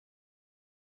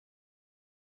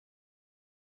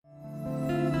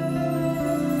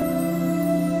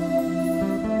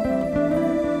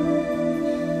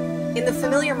the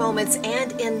familiar moments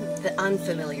and in the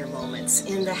unfamiliar moments,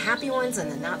 in the happy ones and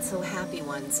the not so happy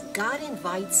ones, God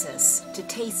invites us to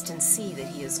taste and see that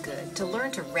He is good, to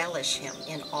learn to relish Him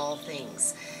in all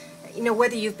things. You know,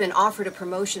 whether you've been offered a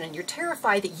promotion and you're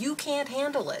terrified that you can't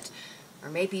handle it, or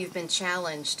maybe you've been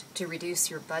challenged to reduce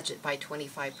your budget by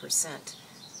 25%.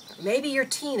 Maybe your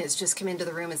teen has just come into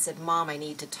the room and said, "Mom, I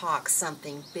need to talk,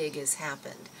 something big has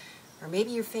happened." Or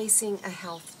maybe you're facing a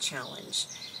health challenge.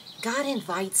 God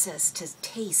invites us to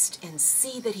taste and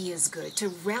see that He is good, to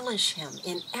relish Him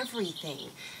in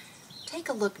everything. Take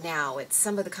a look now at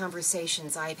some of the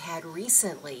conversations I've had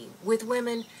recently with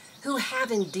women who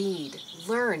have indeed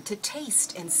learned to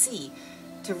taste and see,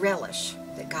 to relish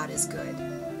that God is good.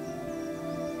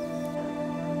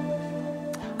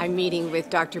 I'm meeting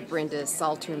with Dr. Brenda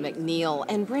Salter McNeil.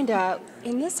 And Brenda,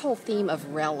 in this whole theme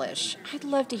of relish, I'd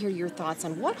love to hear your thoughts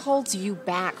on what holds you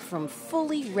back from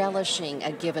fully relishing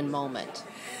a given moment.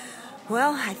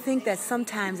 Well, I think that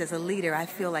sometimes as a leader, I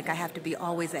feel like I have to be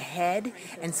always ahead,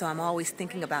 and so I'm always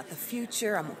thinking about the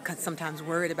future. I'm sometimes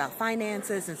worried about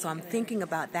finances, and so I'm thinking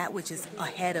about that which is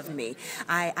ahead of me.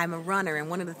 I'm a runner, and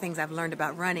one of the things I've learned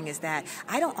about running is that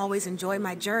I don't always enjoy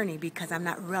my journey because I'm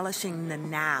not relishing the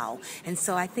now. And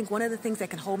so I think one of the things that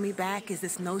can hold me back is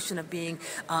this notion of being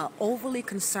overly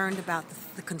concerned about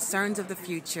the concerns of the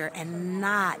future and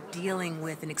not dealing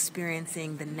with and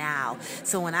experiencing the now.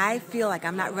 So when I feel like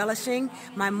I'm not relishing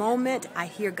my moment, I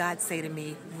hear God say to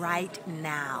me, right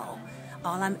now.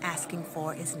 All I'm asking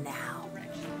for is now.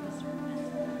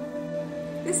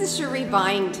 This is Cherie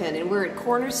Byington, and we're at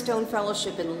Cornerstone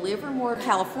Fellowship in Livermore,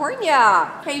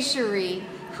 California. Hey, Cherie,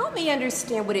 help me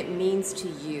understand what it means to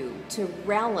you to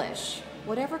relish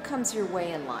whatever comes your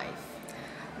way in life.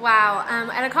 Wow.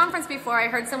 At a conference before, I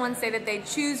heard someone say that they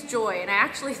choose joy, and I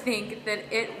actually think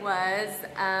that it was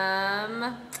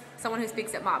someone who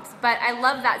speaks at mobs. But I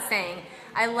love that saying.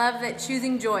 I love that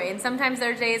choosing joy. And sometimes there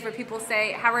are days where people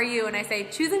say, "How are you?" And I say,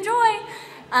 "Choosing joy."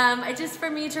 It's just for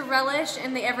me to relish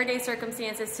in the everyday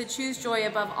circumstances, to choose joy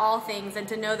above all things, and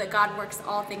to know that God works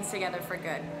all things together for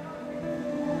good.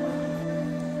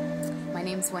 My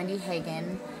name's Wendy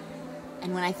Hagan.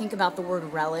 And when I think about the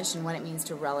word relish and what it means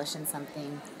to relish in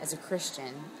something as a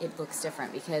Christian, it looks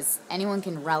different because anyone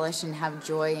can relish and have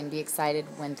joy and be excited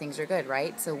when things are good,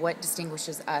 right? So what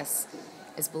distinguishes us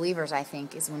as believers, I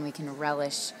think, is when we can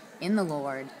relish in the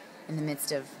Lord in the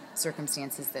midst of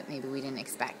circumstances that maybe we didn't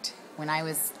expect. When I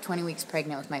was 20 weeks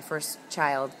pregnant with my first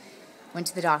child, went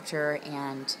to the doctor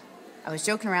and I was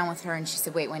joking around with her and she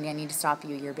said, "Wait, Wendy, I need to stop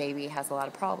you. Your baby has a lot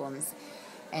of problems."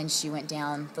 And she went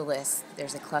down the list.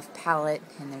 There's a cleft palate,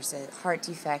 and there's a heart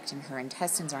defect, and her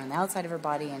intestines are on the outside of her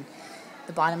body, and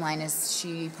the bottom line is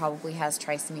she probably has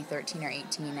trisomy 13 or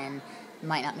 18 and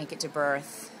might not make it to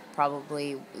birth,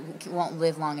 probably won't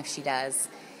live long if she does.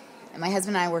 And my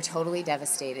husband and I were totally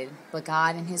devastated, but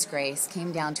God in His grace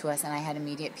came down to us, and I had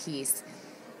immediate peace.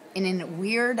 And in a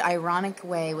weird, ironic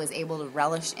way, was able to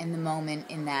relish in the moment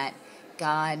in that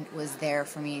God was there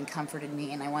for me and comforted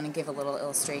me, and I want to give a little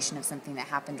illustration of something that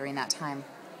happened during that time.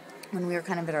 When we were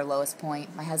kind of at our lowest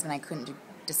point, my husband and I couldn't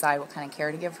decide what kind of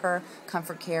care to give her,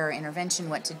 comfort care, intervention,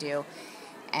 what to do,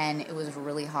 and it was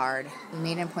really hard. We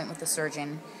made an appointment with the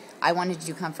surgeon. I wanted to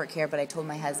do comfort care, but I told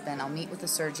my husband, I'll meet with the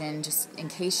surgeon just in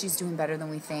case she's doing better than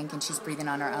we think and she's breathing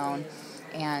on her own.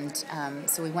 And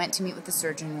so we went to meet with the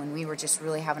surgeon when we were just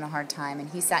really having a hard time, and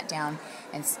he sat down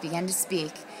and began to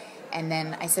speak. And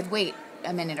then I said, "Wait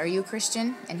a minute, are you a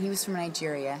Christian?" And he was from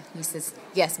Nigeria. He says,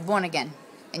 "Yes, born again."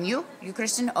 "And you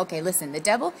Christian? Okay, listen, the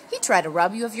devil, he tried to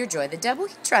rob you of your joy. The devil,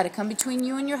 he tried to come between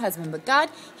you and your husband. But God,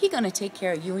 He gonna take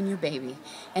care of you and your baby."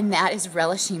 And that is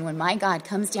relishing when my God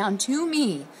comes down to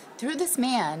me through this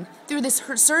man, through this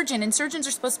surgeon. And surgeons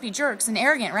are supposed to be jerks and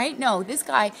arrogant, right? No, this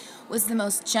guy was the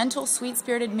most gentle,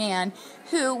 sweet-spirited man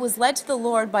who was led to the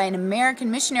Lord by an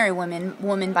American missionary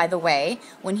woman, by the way,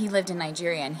 when he lived in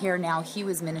Nigeria. And here now he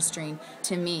was ministering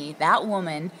to me. That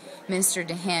woman ministered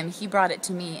to him. He brought it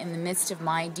to me in the midst of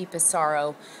my deepest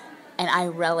sorrow. And I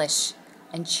relish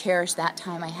and cherish that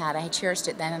time I had. I cherished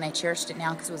it then and I cherished it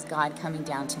now because it was God coming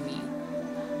down to me.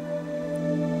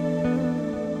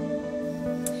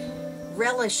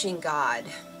 Relishing God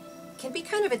can be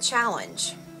kind of a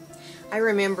challenge. I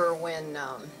remember when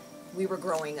we were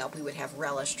growing up, we would have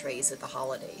relish trays at the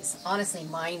holidays. Honestly,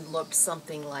 mine looked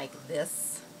something like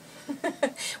this.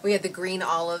 We had the green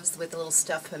olives with the little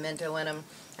stuffed pimento in them,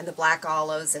 and the black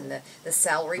olives and the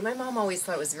celery. My mom always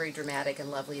thought it was very dramatic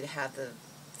and lovely to have the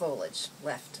foliage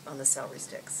left on the celery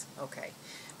sticks. Okay.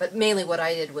 But mainly what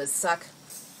I did was suck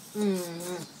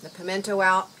the pimento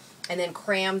out, and then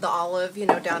cram the olive,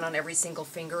 down on every single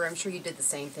finger. I'm sure you did the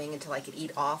same thing until I could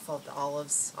eat off of the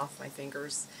olives off my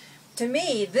fingers. To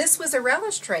me, this was a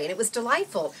relish tray, and it was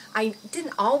delightful. I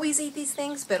didn't always eat these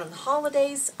things, but on the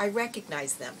holidays, I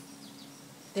recognized them.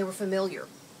 They were familiar,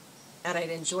 and I'd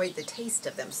enjoyed the taste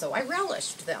of them, so I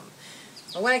relished them.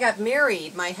 But when I got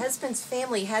married, my husband's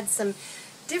family had some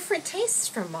different tastes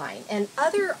from mine, and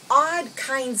other odd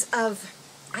kinds of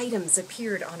items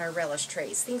appeared on our relish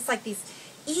trays. Things like these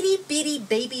itty-bitty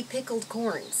baby pickled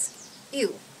corns.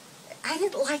 Ew. I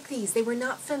didn't like these. They were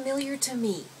not familiar to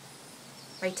me.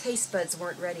 My taste buds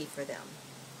weren't ready for them.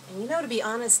 And to be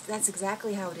honest, that's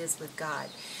exactly how it is with God.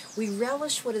 We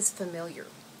relish what is familiar.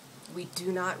 We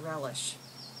do not relish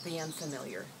the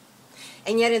unfamiliar.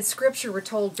 And yet in Scripture we're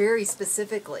told very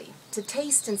specifically to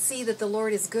taste and see that the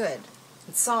Lord is good.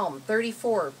 In Psalm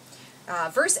 34,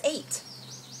 verse 8,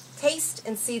 taste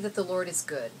and see that the Lord is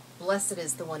good. Blessed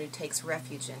is the one who takes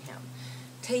refuge in him.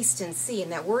 Taste and see,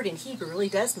 and that word in Hebrew really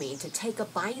does mean to take a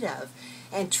bite of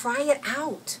and try it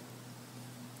out.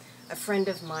 A friend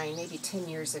of mine, maybe 10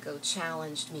 years ago,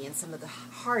 challenged me in some of the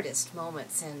hardest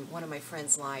moments in one of my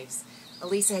friends' lives.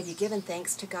 Elisa, have you given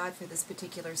thanks to God for this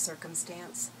particular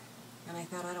circumstance? And I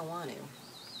thought, I don't want to.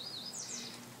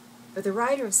 But the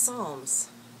writer of Psalms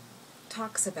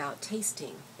talks about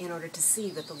tasting in order to see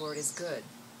that the Lord is good.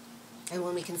 And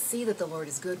when we can see that the Lord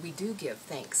is good, we do give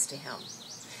thanks to him.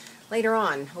 Later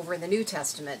on, over in the New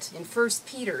Testament, in 1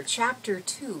 Peter chapter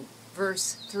 2,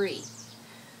 verse 3,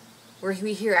 where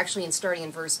we hear, actually starting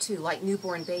in verse 2, like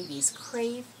newborn babies,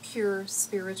 crave pure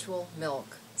spiritual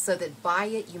milk, so that by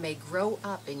it you may grow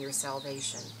up in your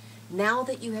salvation, now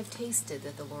that you have tasted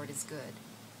that the Lord is good.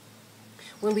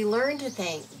 When we learn to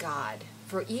thank God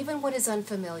for even what is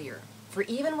unfamiliar, for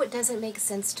even what doesn't make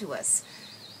sense to us,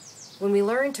 when we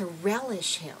learn to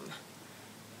relish him,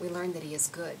 we learn that he is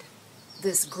good.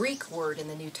 This Greek word in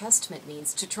the New Testament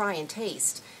means to try and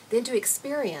taste, then to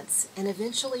experience, and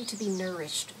eventually to be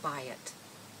nourished by it.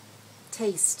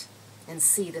 Taste and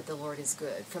see that the Lord is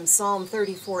good. From Psalm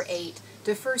 34:8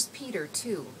 to 1 Peter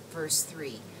 2, verse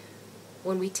 3.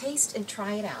 When we taste and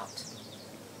try it out,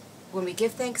 when we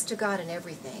give thanks to God in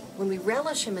everything, when we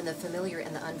relish him in the familiar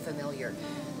and the unfamiliar,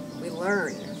 we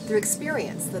learn through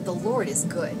experience that the Lord is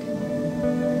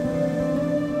good.